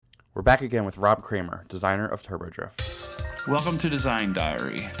We're back again with Rob Kramer, designer of Turbodrift. Welcome to Design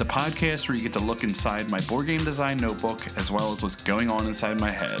Diary, the podcast where you get to look inside my board game design notebook as well as what's going on inside my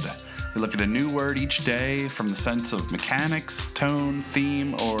head. We look at a new word each day from the sense of mechanics, tone,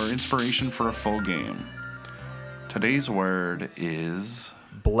 theme, or inspiration for a full game. Today's word is...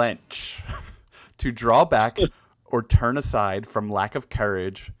 Blench. To draw back or turn aside from lack of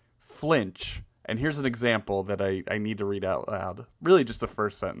courage, flinch. And here's an example that I need to read out loud. Really just the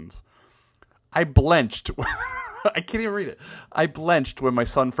first sentence. I blenched. I can't even read it. I blenched when my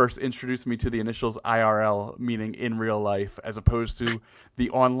son first introduced me to the initials IRL, meaning in real life, as opposed to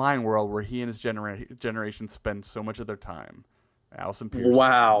the online world where he and his generation spend so much of their time. Allison Pierce.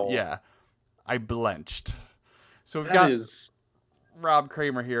 Wow. Yeah. I blenched. So we've got Rob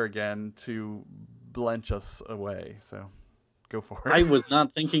Kramer here again to blench us away. So go for it. I was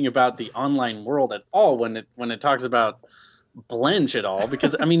not thinking about the online world at all when it talks about blench at all,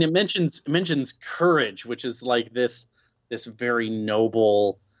 because I mean it mentions courage, which is like this very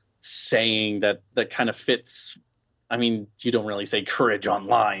noble saying that kind of fits. I mean, you don't really say courage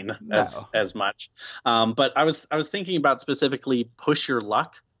online as much, but I was thinking about specifically push your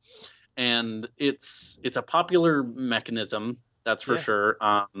luck, and it's a popular mechanism, that's for sure,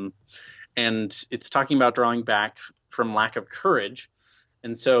 and it's talking about drawing back from lack of courage.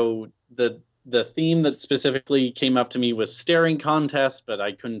 And so the theme that specifically came up to me was staring contest, but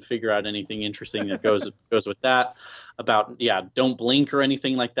I couldn't figure out anything interesting that goes with that about, don't blink or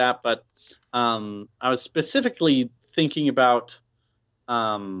anything like that. But I was specifically thinking about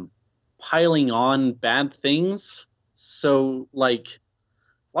piling on bad things. So like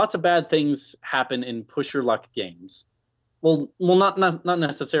lots of bad things happen in push your luck games. Well, not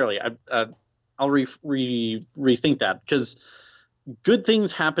necessarily. I'll rethink that, because good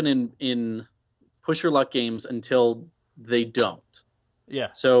things happen in push your luck games until they don't. Yeah.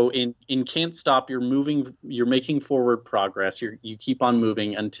 So in Can't Stop, you're making forward progress. You keep on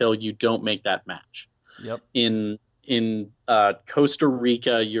moving until you don't make that match. Yep. In Costa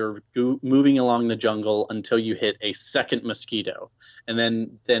Rica, you're moving along the jungle until you hit a second mosquito, and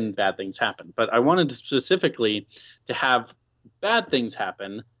then bad things happen. But I wanted to specifically to have bad things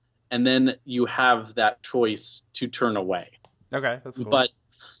happen, and then you have that choice to turn away. Okay, that's cool. But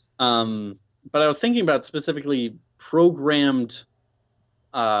I was thinking about specifically programmed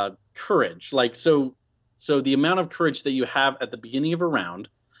courage. Like so the amount of courage that you have at the beginning of a round,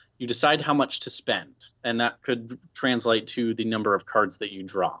 you decide how much to spend, and that could translate to the number of cards that you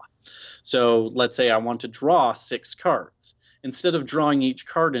draw. So let's say I want to draw 6 cards. Instead of drawing each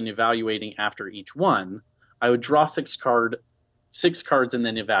card and evaluating after each one, I would draw 6 cards and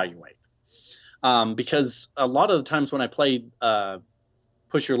then evaluate. Because a lot of the times when I play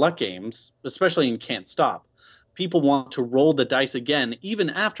push your luck games, especially in Can't Stop, people want to roll the dice again even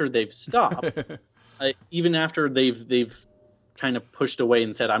after they've stopped, even after they've kind of pushed away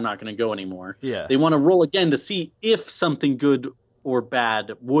and said, I'm not going to go anymore. Yeah. They want to roll again to see if something good or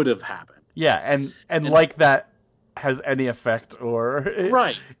bad would have happened. Yeah, and like that has any effect or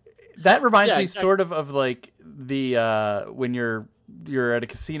right. That reminds me exactly. sort of like the when you're at a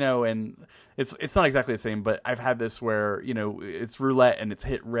casino, and it's not exactly the same, but I've had this where, it's roulette and it's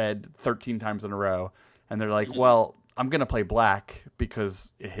hit red 13 times in a row, and they're like, well, I'm going to play black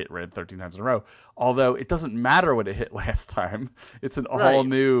because it hit red 13 times in a row. Although it doesn't matter what it hit last time. It's an all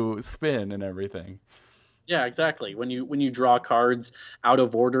new spin and everything. Yeah, exactly. When you draw cards out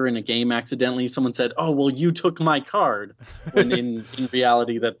of order in a game accidentally, someone said, "Oh, well, you took my card," when in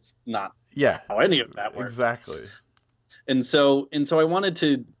reality that's not how any of that works. Exactly. And so I wanted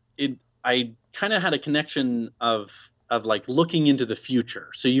to I kind of had a connection of like looking into the future,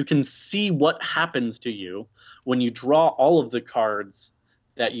 so you can see what happens to you when you draw all of the cards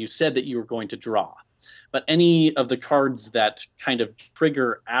that you said that you were going to draw. But any of the cards that kind of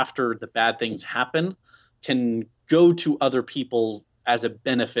trigger after the bad things happen can go to other people as a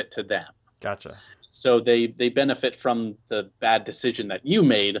benefit to them. Gotcha. So they benefit from the bad decision that you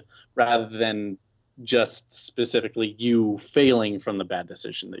made rather than just specifically you failing from the bad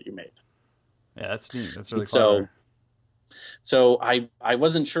decision that you made. Yeah, that's neat. That's really clever. So I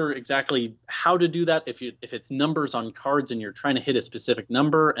wasn't sure exactly how to do that. If it's numbers on cards and you're trying to hit a specific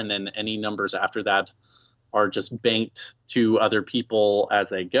number, and then any numbers after that are just banked to other people as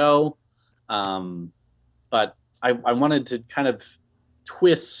they go. But I wanted to kind of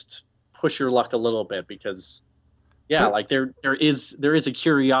twist push your luck a little bit, because like there is a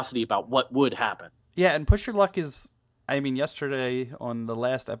curiosity about what would happen. Yeah, and push your luck is, I mean, yesterday on the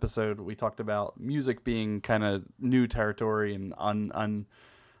last episode we talked about music being kind of new territory and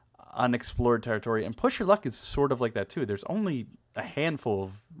unexplored territory, and push your luck is sort of like that too. There's only a handful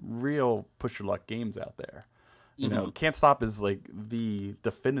of real push your luck games out there. You know, Mm-hmm. Can't Stop is like the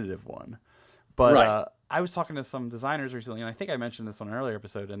definitive one. But Right. I was talking to some designers recently, and I think I mentioned this on an earlier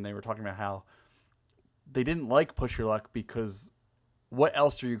episode, and they were talking about how they didn't like push your luck because what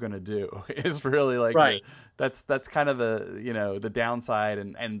else are you going to do? Is really like Right. that's kind of the downside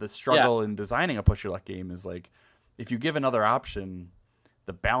and the struggle in designing a push your luck game is like if you give another option,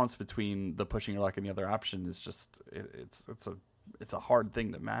 the balance between the pushing your luck and the other option is just it's a hard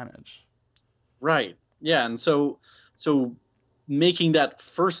thing to manage. Right. Yeah, and so making that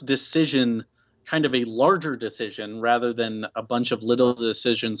first decision kind of a larger decision rather than a bunch of little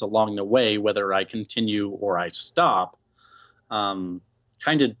decisions along the way, whether I continue or I stop, kind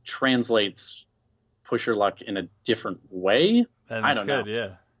of translates push your luck in a different way. And I it's don't good, know. yeah.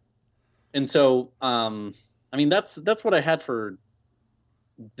 And so, I mean, that's what I had for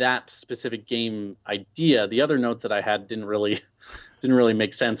that specific game idea. The other notes that I had didn't really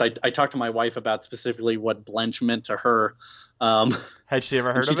make sense. I talked to my wife about specifically what Blench meant to her. Had she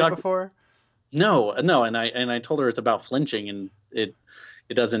ever heard she of it talked- before? No, and I told her it's about flinching, and it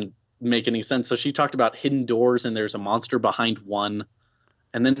doesn't make any sense. So she talked about hidden doors, and there's a monster behind one,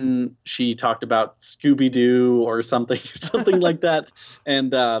 and then she talked about Scooby Doo or something like that.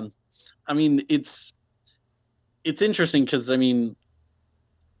 And I mean, it's interesting because I mean,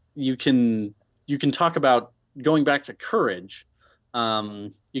 you can talk about going back to courage.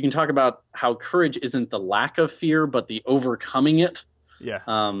 You can talk about how courage isn't the lack of fear, but the overcoming it. Yeah.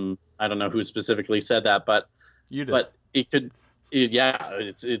 I don't know who specifically said that, but You did. but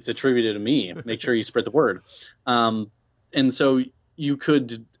it's attributed to me. Make sure you spread the word. And so you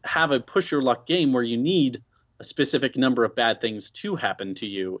could have a push your luck game where you need a specific number of bad things to happen to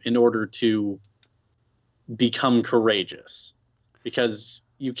you in order to become courageous, because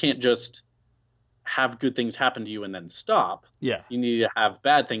you can't just have good things happen to you and then stop. Yeah. You need to have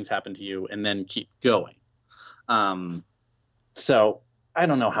bad things happen to you and then keep going. So I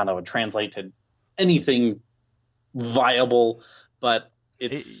don't know how that would translate to anything viable, but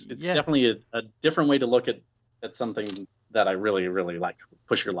it's yeah. definitely a different way to look at something that I really, really like.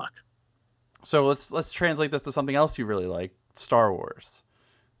 Push your luck. So let's translate this to something else you really like, Star Wars.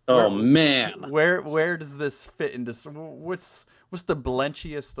 Oh man. Where does this fit into what's the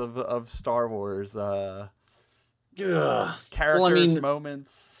blenchiest of Star Wars characters,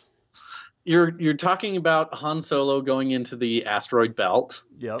 moments? You're talking about Han Solo going into the asteroid belt,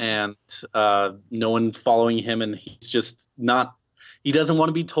 Yep. and no one following him, and he's just not. He doesn't want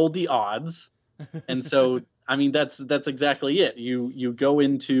to be told the odds, and so I mean that's exactly it. You go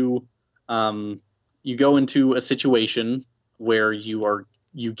into a situation where you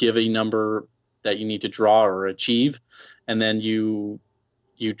give a number that you need to draw or achieve, and then you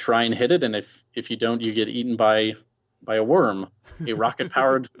try and hit it, and if you don't, you get eaten by a worm, a rocket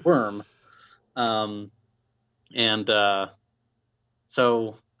powered worm.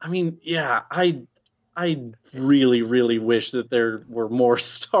 So I mean, yeah, I really, really wish that there were more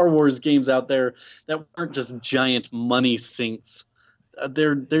Star Wars games out there that weren't just giant money sinks.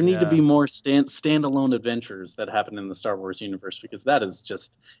 There need to be more standalone adventures that happen in the Star Wars universe, because that is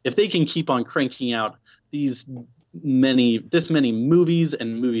just, if they can keep on cranking out this many movies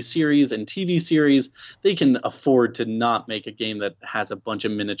and movie series and TV series, they can afford to not make a game that has a bunch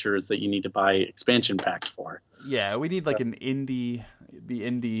of miniatures that you need to buy expansion packs for. Yeah, we need like the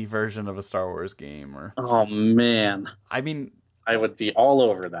indie version of a Star Wars game. Or Oh man, I mean, I would be all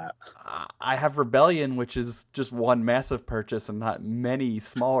over that. I have Rebellion, which is just one massive purchase and not many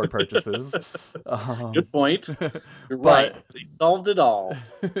smaller purchases. Good point. You're right. They solved it all.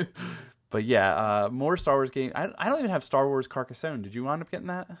 But yeah, more Star Wars games. I don't even have Star Wars Carcassonne. Did you wind up getting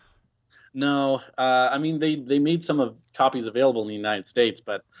that? No, I mean they made some of copies available in the United States,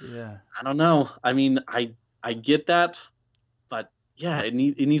 but Yeah. I don't know. I mean, I get that, but yeah, it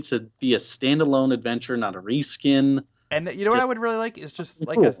needs to be a standalone adventure, not a reskin. And you know what I would really like is just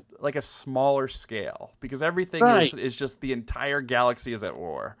like a smaller scale, because everything is just the entire galaxy is at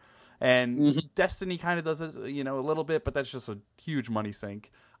war. And Destiny kind of does it, a little bit, but that's just a huge money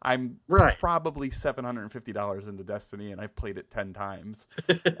sink. I'm probably $750 into Destiny, and I've played it 10 times.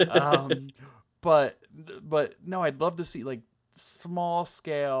 But no, I'd love to see like small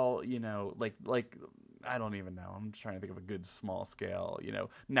scale, like I don't even know. I'm trying to think of a good small scale,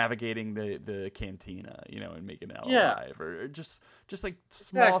 navigating the cantina, and making it alive, or just like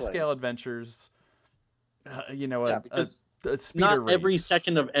small scale adventures. A speeder not race. every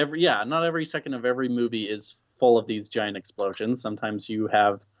second of every movie is full of these giant explosions. Sometimes you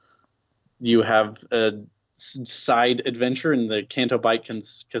have a side adventure in the Canto Bight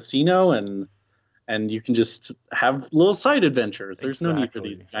Casino, and and you can just have little side adventures. There's no need for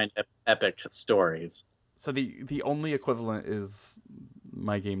Exactly. these giant epic stories. So the only equivalent is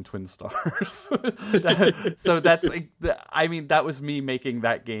my game Twin Stars. So that's like, I mean, that was me making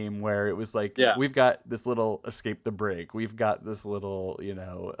that game where it was like, Yeah. we've got this little escape the break, we've got this little,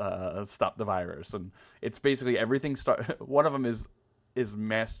 stop the virus, and it's basically everything. One of them is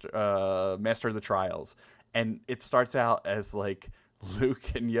master of the trials, and it starts out as like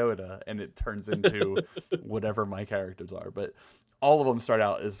Luke and Yoda, and it turns into whatever my characters are, but all of them start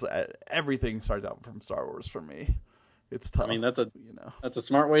out as everything starts out from Star Wars for me. It's tough. I mean, that's a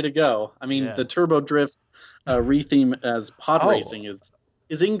smart way to go. I mean, Yeah. the Turbo Drift retheme as pod racing is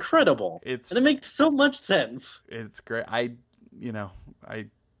incredible. And it makes so much sense. It's great. I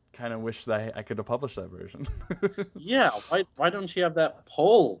kind of wish that I could have published that version. Yeah, why don't you have that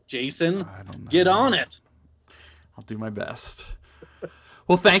poll, Jason? I don't know. Get on it. I'll do my best.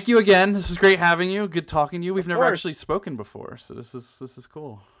 Well, thank you again. This is great having you. Good talking to you. We've never course. actually spoken before, so this is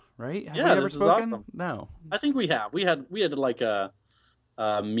cool, right? Have Yeah, we ever this is spoken? awesome. No. I think we have. We had like a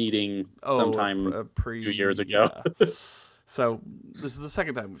meeting sometime a few years ago. Yeah. So this is the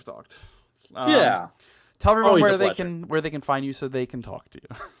second time we've talked. Yeah. Tell everyone Always a where they can find you so they can talk to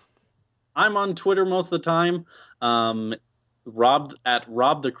you. I'm on Twitter most of the time. Rob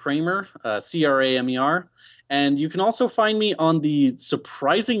the Kramer, Cramer, and you can also find me on the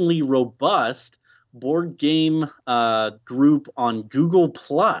surprisingly robust board game group on Google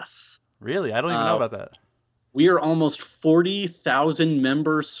Plus. Really? I don't even know about that. We are almost 40,000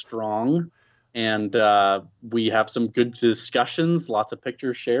 members strong, and we have some good discussions. Lots of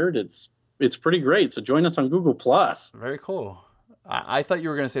pictures shared. It's pretty great. So join us on Google Plus. Very cool. I thought you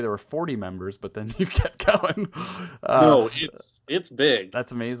were going to say there were 40 members, but then you kept going. No, it's big.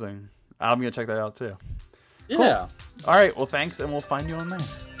 That's amazing. I'm going to check that out too. Yeah. Cool. All right. Well, thanks, and we'll find you on there.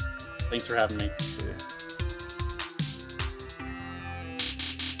 Thanks for having me. See ya.